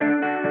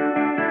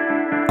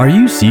Are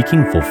you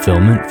seeking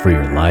fulfillment for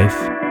your life?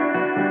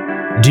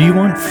 Do you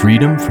want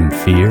freedom from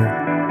fear?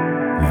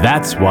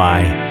 That's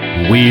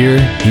why we're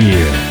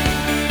here.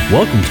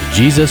 Welcome to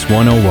Jesus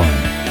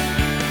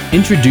 101,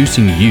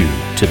 introducing you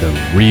to the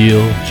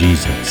real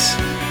Jesus.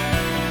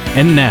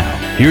 And now,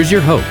 here's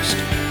your host,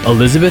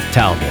 Elizabeth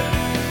Talbot.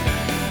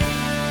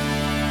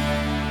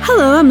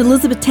 Hello, I'm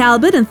Elizabeth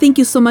Talbot, and thank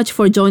you so much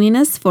for joining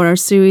us for our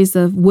series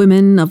of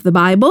Women of the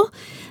Bible.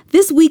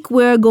 This week,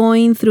 we're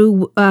going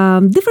through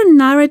different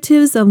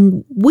narratives of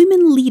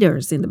women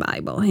leaders in the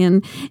Bible.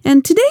 And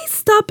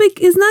today's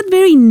topic is not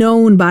very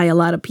known by a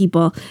lot of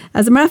people.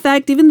 As a matter of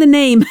fact, even the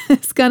name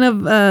is kind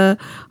of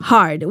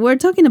hard. We're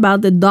talking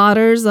about the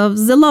daughters of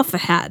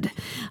Zelophehad.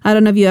 I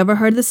don't know if you ever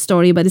heard the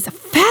story, but it's a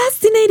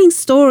fascinating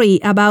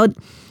story about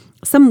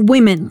some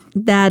women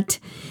that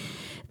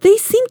they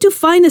seem to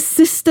find a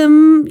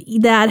system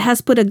that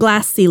has put a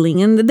glass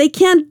ceiling, and they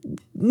can't,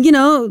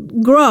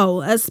 grow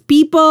as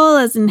people,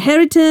 as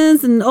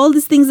inheritance, and all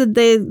these things that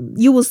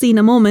you will see in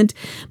a moment.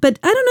 But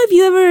I don't know if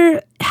you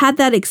ever had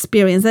that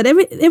experience, that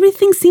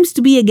everything seems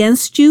to be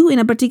against you in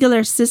a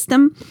particular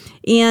system,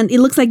 and it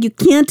looks like you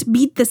can't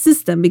beat the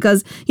system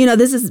because,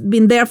 this has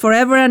been there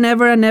forever and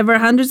ever and ever,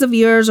 hundreds of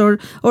years, or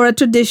a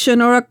tradition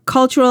or a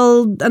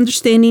cultural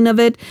understanding of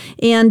it,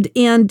 and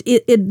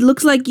it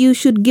looks like you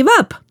should give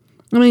up.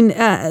 I mean,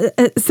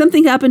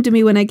 something happened to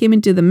me when I came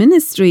into the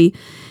ministry.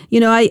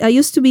 I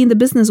used to be in the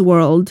business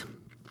world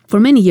for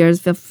many years,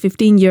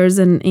 15 years,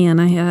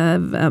 and I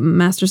have a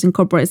master's in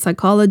corporate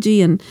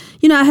psychology. And,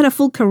 I had a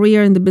full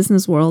career in the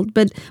business world.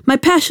 But my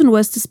passion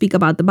was to speak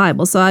about the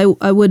Bible. So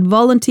I would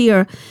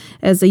volunteer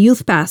as a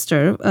youth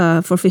pastor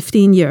for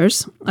 15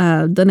 years,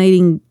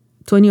 donating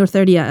 20 or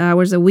 30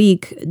 hours a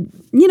week,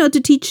 to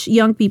teach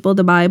young people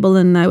the Bible,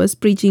 and I was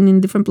preaching in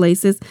different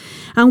places.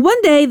 And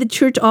one day, the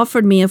church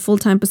offered me a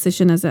full-time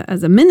position as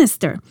a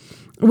minister,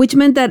 which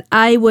meant that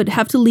I would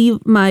have to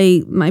leave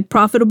my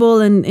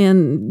profitable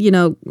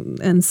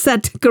and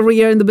set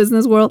career in the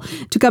business world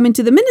to come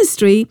into the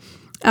ministry.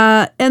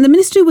 And the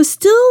ministry was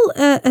still,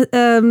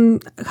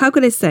 how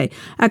could I say,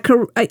 I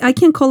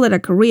can't call it a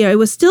career. It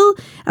was still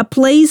a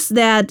place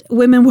that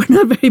women were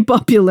not very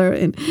popular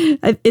in.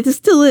 It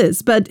still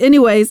is. But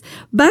anyways,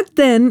 back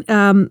then,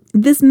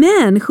 this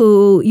man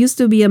who used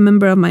to be a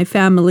member of my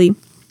family,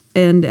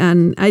 and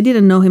I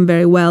didn't know him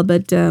very well,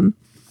 but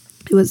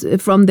he was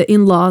from the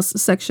in-laws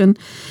section.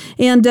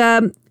 And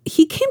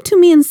he came to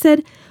me and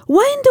said,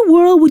 "Why in the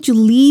world would you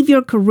leave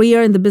your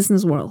career in the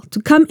business world to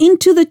come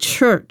into the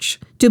church,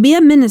 to be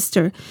a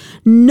minister,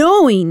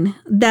 knowing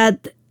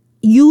that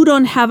you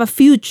don't have a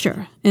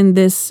future in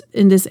this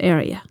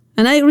area?"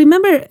 And I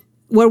remember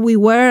where we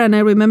were, and I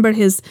remember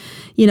his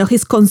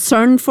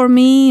concern for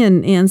me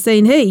and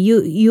saying, "Hey,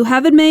 you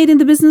have it made in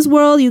the business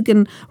world. You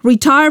can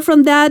retire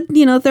from that,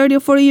 30 or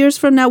 40 years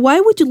from now.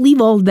 Why would you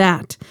leave all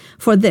that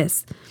for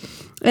this?"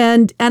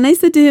 And I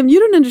said to him, "You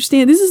don't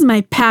understand. This is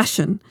my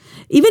passion.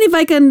 Even if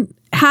I can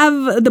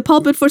have the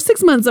pulpit for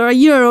 6 months or a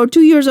year or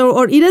 2 years,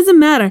 or it doesn't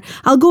matter.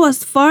 I'll go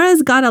as far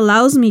as God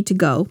allows me to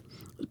go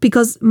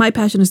because my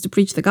passion is to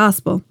preach the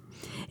gospel."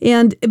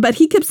 But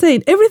he kept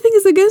saying, "Everything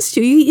is against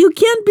you. You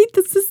can't beat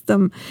the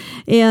system."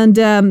 And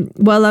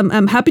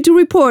I'm happy to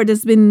report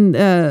it's been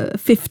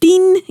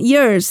 15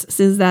 years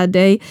since that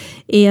day,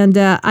 and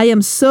I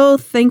am so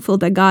thankful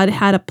that God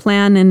had a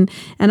plan. And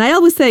I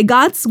always say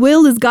God's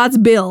will is God's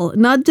bill,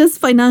 not just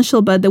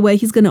financial, but the way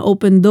He's going to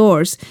open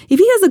doors. If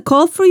He has a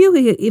call for you,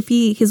 if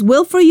His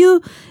will for you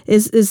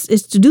is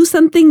to do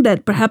something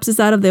that perhaps is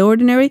out of the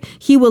ordinary,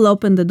 He will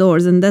open the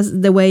doors, and that's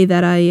the way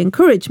that I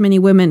encourage many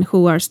women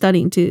who are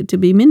studying to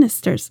be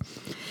ministers.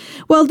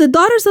 Well, the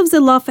daughters of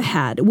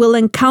Zelophehad will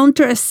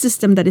encounter a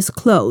system that is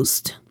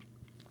closed,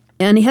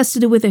 and it has to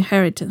do with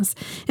inheritance.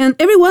 And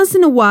every once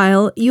in a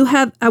while, you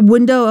have a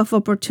window of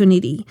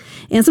opportunity,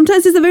 and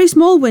sometimes it's a very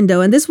small window.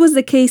 And this was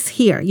the case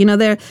here.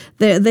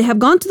 They have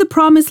gone to the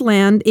promised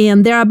land,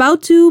 and they're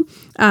about to,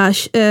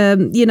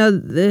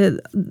 the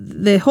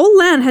whole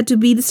land had to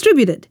be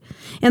distributed.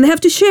 And they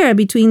have to share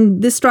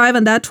between this tribe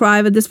and that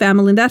tribe and this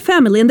family and that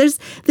family. And there's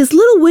this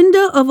little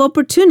window of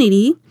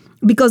opportunity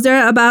because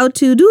they're about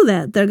to do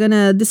that. They're going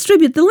to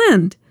distribute the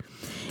land.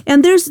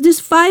 And there's these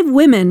 5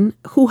 women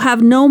who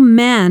have no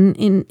man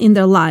in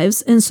their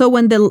lives. And so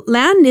when the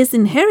land is the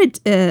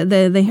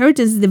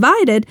inheritance is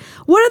divided,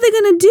 what are they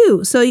going to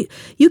do? So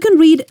you can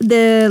read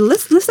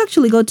let's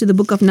actually go to the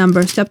book of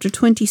Numbers, chapter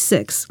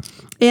 26.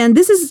 And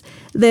this is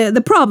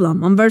the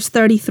problem on verse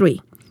 33.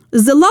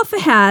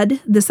 Zelophehad,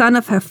 the son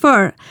of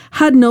Hepher,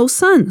 had no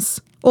sons,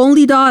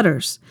 only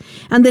daughters.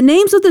 And the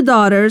names of the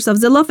daughters of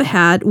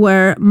Zelophehad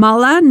were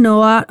Mahlah,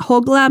 Noah,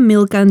 Hoglah,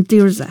 Milcah, and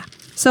Tirzah.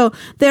 So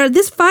there are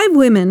these 5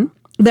 women.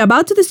 They're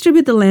about to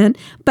distribute the land,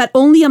 but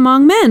only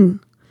among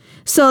men.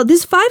 So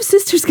these 5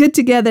 sisters get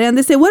together and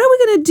they say, "What are we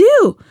going to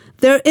do?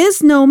 There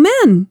is no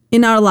men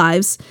in our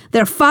lives.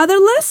 They're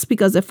fatherless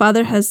because their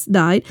father has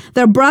died.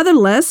 They're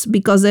brotherless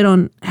because they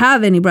don't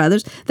have any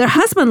brothers. They're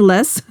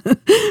husbandless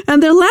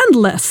and they're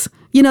landless."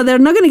 They're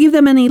not going to give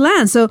them any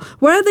land. So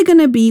where are they going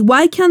to be?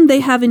 Why can't they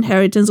have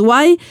inheritance?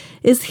 Why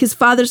is his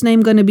father's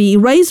name going to be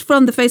erased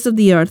from the face of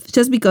the earth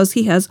just because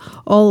he has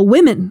all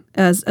women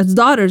as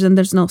daughters and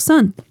there's no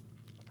son?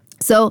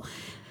 So,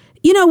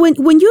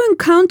 when you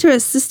encounter a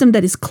system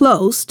that is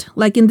closed,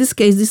 like in this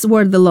case, this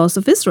were the laws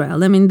of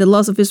Israel. I mean, the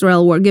laws of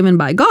Israel were given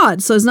by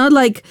God. So it's not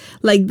like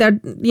that,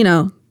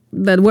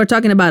 that we're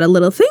talking about a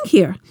little thing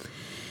here.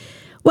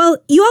 Well,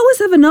 you always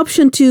have an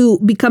option to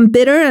become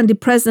bitter and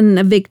depressed and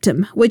a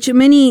victim, which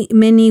many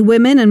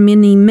women and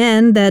many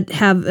men that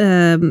have,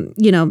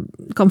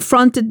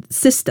 confronted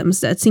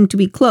systems that seem to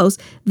be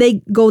closed,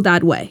 they go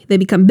that way. They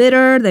become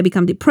bitter, they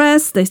become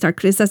depressed, they start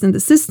criticizing the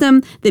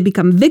system, they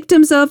become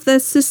victims of the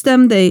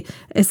system, et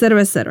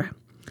cetera, et cetera.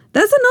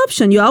 That's an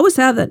option. You always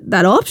have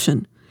that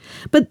option.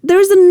 But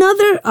there's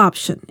another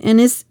option, and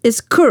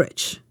it's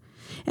courage.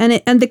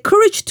 And the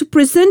courage to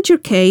present your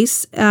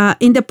case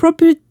in the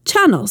appropriate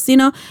channels.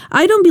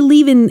 I don't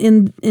believe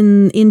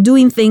in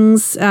doing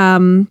things,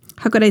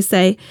 how could I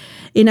say,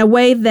 in a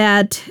way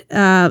that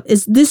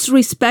is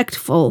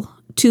disrespectful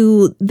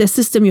to the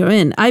system you're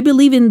in. I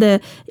believe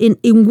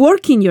in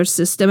working your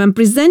system and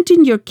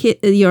presenting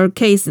your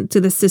case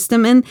to the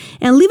system and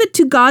leave it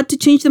to God to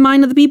change the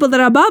mind of the people that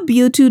are above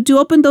you to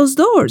open those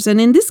doors. And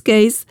in this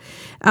case,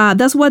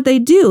 that's what they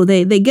do.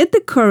 They get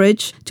the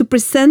courage to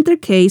present their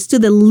case to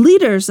the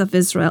leaders of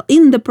Israel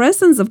in the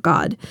presence of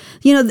God.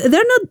 They're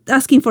not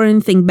asking for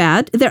anything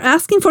bad. They're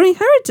asking for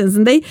inheritance,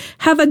 and they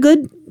have a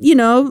good,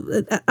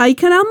 I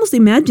can almost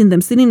imagine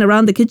them sitting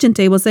around the kitchen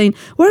table saying,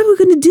 what are we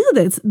going to do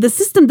this? The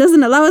system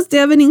doesn't allow us to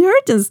have an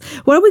inheritance.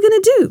 What are we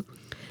going to do?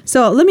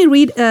 So let me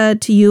read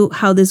to you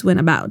how this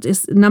went about.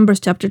 It's Numbers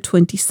chapter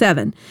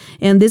 27,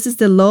 and this is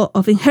the law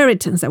of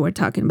inheritance that we're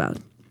talking about.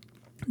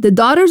 The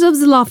daughters of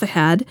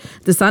Zelophehad,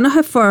 the son of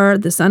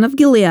Hefer, the son of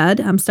Gilead,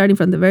 I'm starting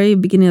from the very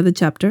beginning of the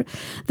chapter,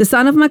 the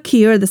son of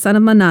Machir, the son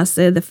of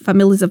Manasseh, the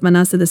families of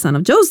Manasseh, the son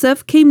of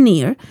Joseph, came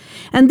near.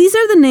 And these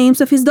are the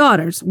names of his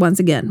daughters, once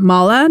again,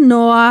 Mahlah,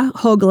 Noah,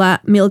 Hoglah,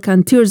 Milcah,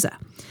 and Tirzah.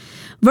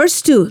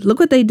 Verse 2, look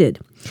what they did.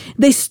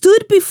 They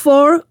stood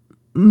before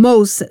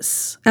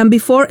Moses and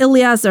before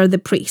Eleazar the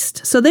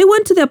priest. So they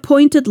went to the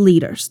appointed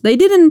leaders. They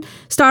didn't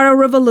start a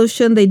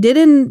revolution. They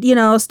didn't,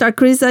 start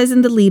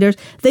criticizing the leaders.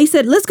 They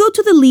said, let's go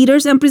to the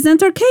leaders and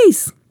present our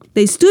case.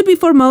 They stood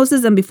before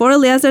Moses and before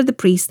Eleazar the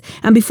priest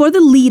and before the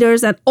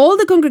leaders and all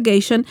the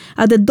congregation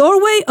at the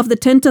doorway of the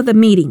tent of the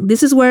meeting.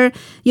 This is where,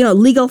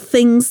 legal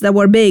things that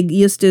were big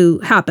used to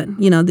happen.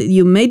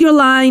 You made your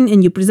line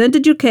and you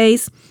presented your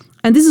case.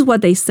 And this is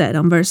what they said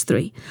on verse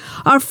 3.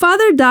 Our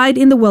father died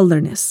in the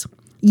wilderness.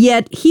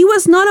 Yet he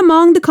was not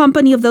among the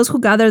company of those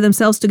who gather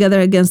themselves together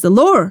against the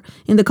Lord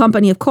in the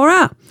company of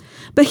Korah.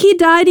 But he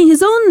died in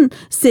his own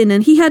sin,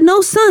 and he had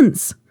no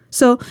sons.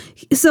 So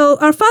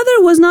our father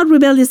was not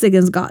rebellious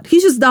against God.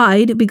 He just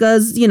died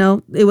because,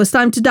 it was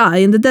time to die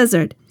in the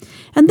desert.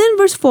 And then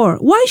verse 4,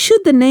 why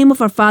should the name of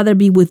our father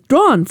be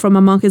withdrawn from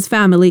among his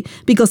family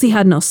because he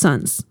had no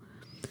sons?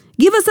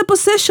 Give us a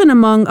possession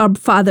among our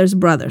father's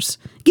brothers.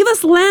 Give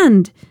us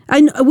land.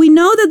 We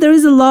know that there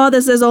is a law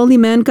that says only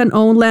men can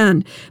own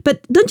land.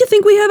 But don't you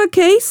think we have a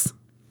case?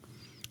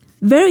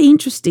 Very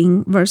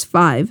interesting, verse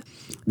 5.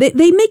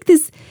 They make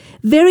this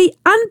very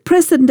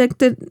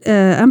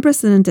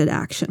unprecedented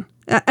action.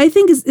 I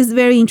think is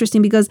very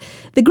interesting because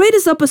the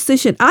greatest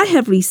opposition I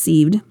have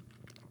received,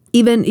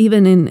 even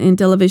in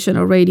television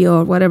or radio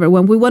or whatever,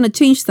 when we want to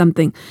change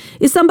something,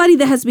 is somebody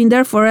that has been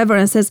there forever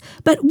and says,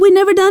 but we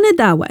never done it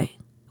that way.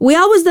 We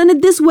always done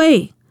it this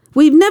way.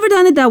 We've never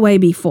done it that way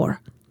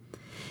before.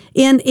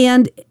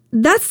 And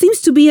that seems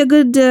to be a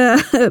good,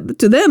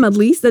 to them at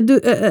least, a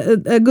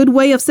good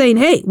way of saying,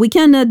 hey, we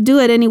cannot do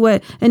it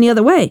any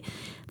other way.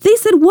 They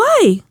said,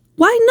 why?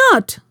 Why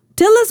not?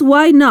 Tell us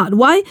why not.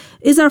 Why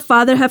is our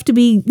father have to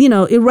be,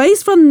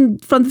 erased from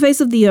the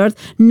face of the earth,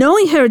 no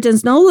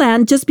inheritance, no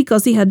land, just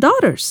because he had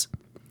daughters?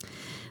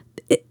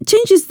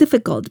 Change is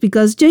difficult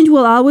because change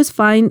will always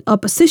find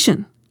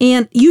opposition.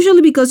 And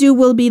usually because you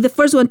will be the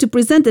first one to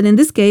present it, in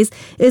this case,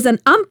 is an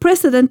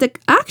unprecedented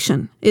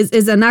action,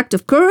 is an act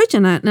of courage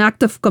and an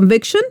act of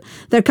conviction.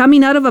 They're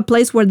coming out of a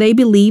place where they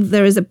believe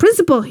there is a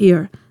principle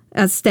here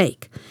at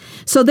stake.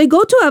 So they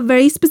go to a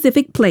very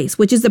specific place,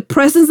 which is the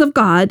presence of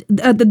God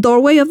at the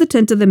doorway of the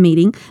tent of the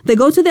meeting. They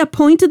go to the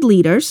appointed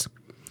leaders.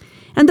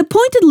 And the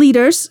appointed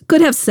leaders could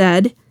have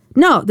said,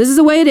 no, this is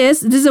the way it is.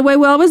 This is the way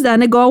we always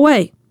done it. Go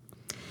away.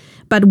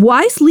 But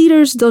wise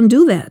leaders don't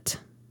do that.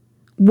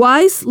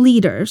 Wise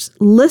leaders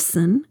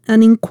listen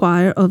and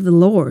inquire of the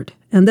Lord.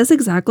 And that's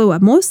exactly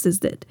what Moses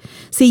did.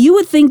 See, you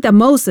would think that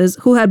Moses,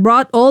 who had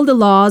brought all the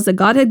laws that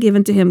God had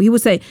given to him, he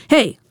would say,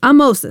 hey, I'm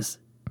Moses.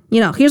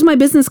 Here's my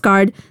business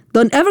card.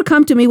 Don't ever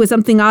come to me with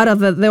something out of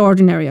the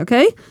ordinary,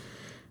 okay?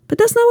 But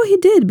that's not what he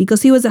did,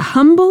 because he was a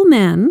humble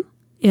man,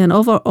 and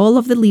all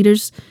of the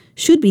leaders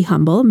should be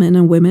humble, men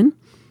and women.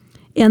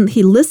 And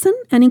he listened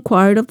and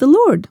inquired of the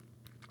Lord.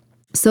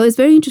 So it's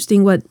very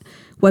interesting what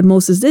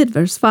Moses did,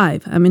 verse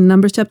 5.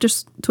 Numbers chapter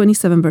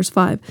 27, verse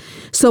 5.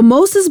 So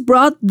Moses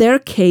brought their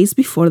case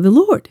before the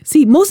Lord.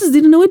 See, Moses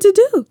didn't know what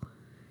to do.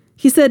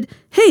 He said,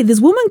 hey, this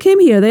woman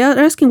came here. They are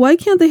asking, why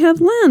can't they have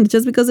land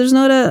just because there's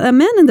not a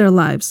man in their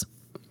lives?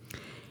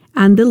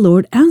 And the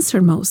Lord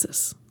answered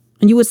Moses.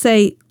 And you would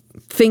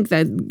think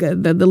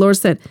that the Lord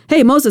said,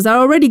 hey, Moses, I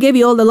already gave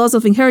you all the laws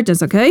of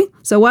inheritance, okay?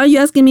 So why are you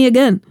asking me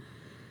again?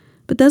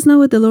 But that's not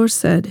what the Lord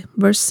said.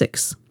 Verse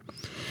 6.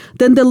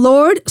 Then the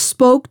Lord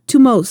spoke to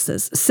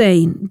Moses,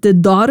 saying, the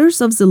daughters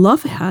of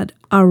Zelophehad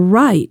are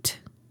right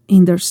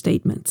in their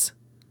statements.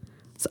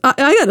 So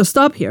I got to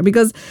stop here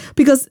because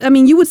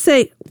you would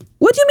say,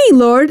 what do you mean,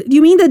 Lord? Do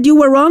you mean that you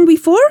were wrong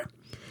before?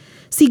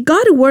 See,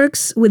 God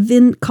works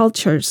within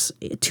cultures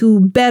to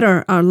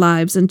better our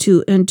lives and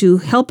to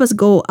help us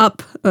go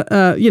up,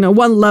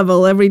 one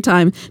level every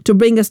time to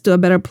bring us to a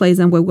better place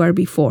than we were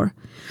before.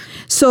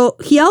 So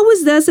he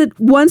always does it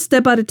one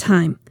step at a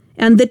time.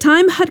 And the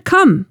time had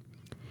come.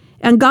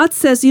 And God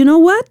says, you know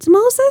what,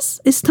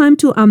 Moses? It's time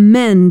to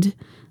amend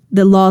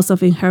the laws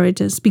of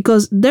inheritance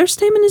because their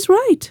statement is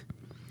right.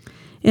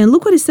 And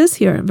look what it says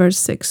here, verse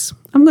 6.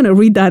 I'm going to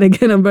read that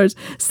again in verse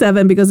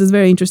 7 because it's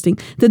very interesting.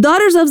 The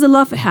daughters of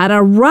Zelophehad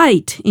are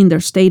right in their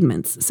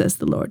statements, says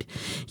the Lord.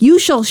 You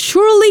shall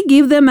surely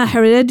give them a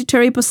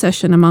hereditary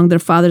possession among their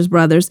father's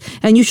brothers,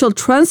 and you shall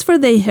transfer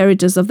the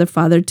inheritance of their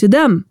father to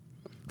them.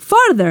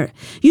 Further,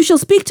 you shall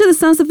speak to the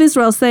sons of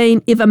Israel,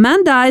 saying, if a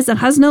man dies and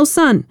has no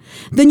son,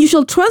 then you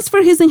shall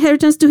transfer his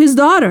inheritance to his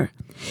daughter.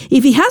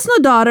 If he has no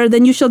daughter,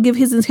 then you shall give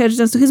his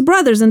inheritance to his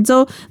brothers. And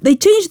so they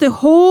changed the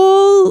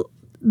whole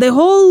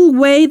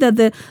way that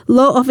the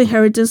law of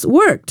inheritance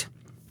worked.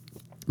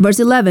 Verse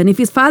 11, if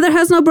his father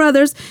has no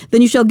brothers,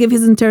 then you shall give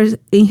his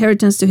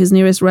inheritance to his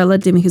nearest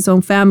relative in his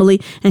own family,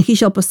 and he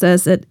shall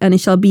possess it, and it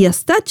shall be a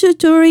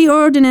statutory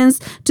ordinance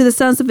to the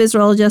sons of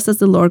Israel, just as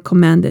the Lord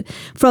commanded.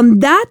 From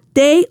that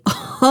day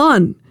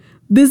on,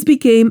 this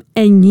became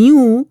a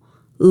new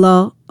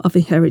law of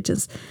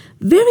inheritance.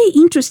 Very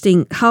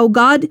interesting how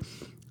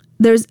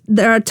there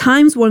are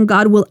times when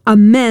God will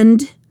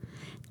amend,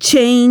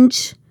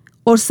 change,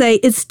 or say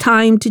it's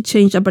time to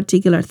change a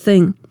particular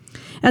thing.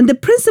 And the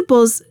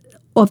principles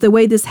of the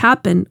way this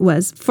happened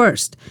was,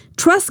 first,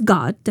 trust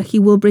God that he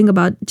will bring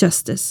about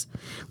justice.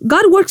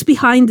 God works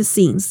behind the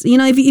scenes.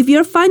 If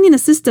you're finding a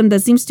system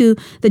that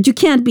you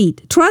can't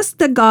beat, trust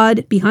that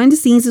God behind the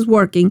scenes is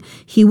working.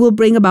 He will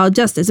bring about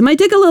justice. It might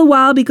take a little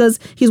while because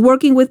he's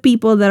working with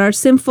people that are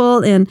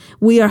sinful and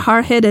we are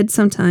hard-headed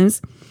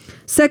sometimes.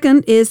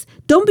 Second is,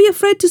 don't be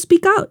afraid to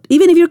speak out,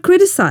 even if you're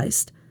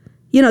criticized.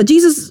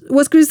 Jesus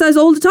was criticized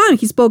all the time.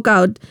 He spoke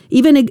out,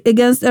 even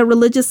against a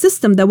religious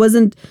system that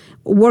wasn't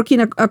working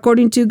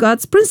according to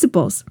God's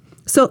principles.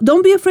 So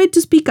don't be afraid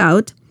to speak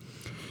out.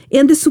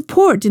 And the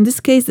support, in this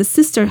case, the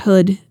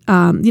sisterhood,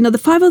 the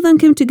 5 of them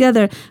came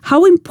together.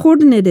 How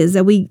important it is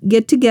that we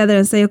get together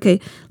and say, okay,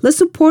 let's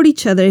support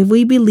each other if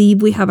we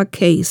believe we have a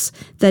case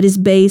that is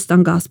based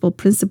on gospel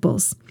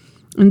principles.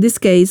 In this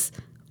case,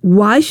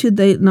 why should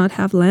they not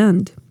have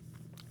land?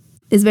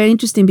 It's very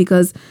interesting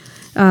because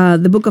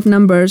the book of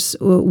Numbers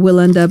will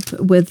end up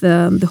with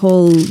the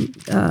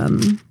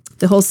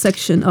whole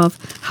section of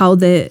how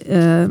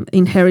the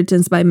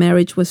inheritance by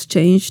marriage was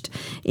changed.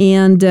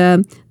 And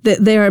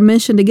they are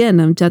mentioned again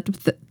in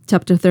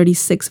chapter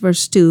 36,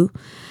 verse 2.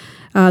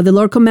 The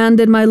Lord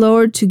commanded my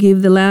Lord to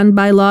give the land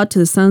by lot to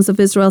the sons of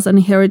Israel as an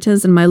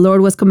inheritance, and my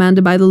Lord was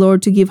commanded by the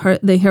Lord to give her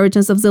the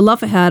inheritance of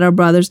Zelophehad, our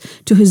brothers,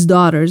 to his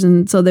daughters.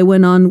 And so they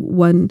went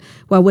on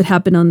what would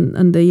happen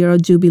on the year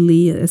of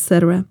Jubilee,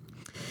 etc.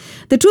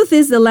 The truth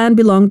is the land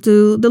belonged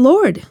to the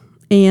Lord,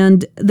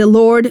 and the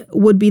Lord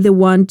would be the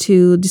one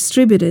to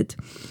distribute it.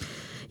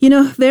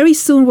 Very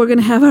soon we're going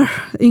to have our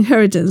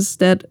inheritance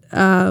that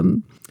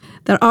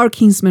our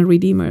kinsman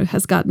redeemer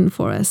has gotten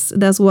for us.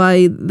 That's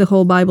why the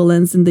whole Bible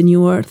ends in the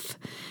new earth.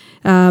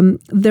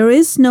 There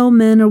is no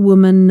man or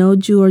woman, no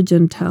Jew or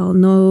Gentile,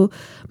 no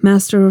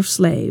master or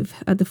slave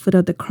at the foot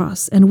of the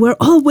cross. And we're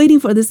all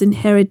waiting for this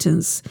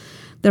inheritance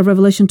that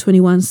Revelation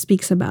 21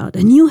 speaks about.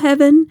 A new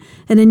heaven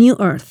and a new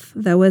earth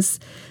that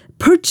was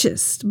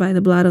purchased by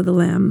the blood of the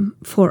Lamb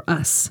for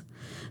us.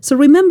 So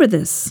remember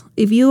this.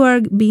 If you are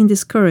being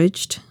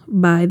discouraged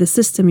by the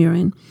system you're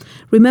in,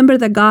 remember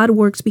that God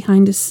works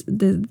behind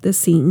the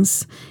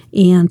scenes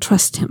and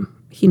trust him.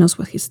 He knows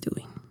what he's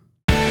doing.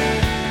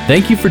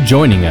 Thank you for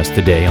joining us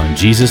today on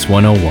Jesus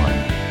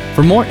 101.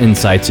 For more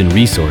insights and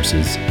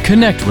resources,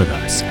 connect with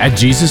us at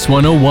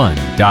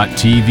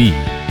Jesus101.tv.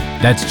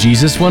 That's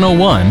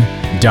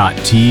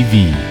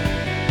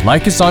Jesus101.tv.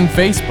 Like us on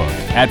Facebook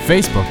at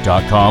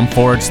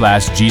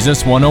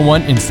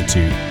facebook.com/Jesus101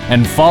 Institute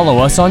and follow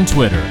us on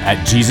Twitter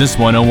at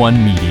Jesus101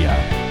 Media.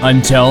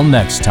 Until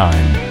next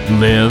time,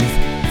 live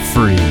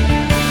free.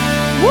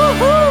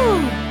 Woohoo!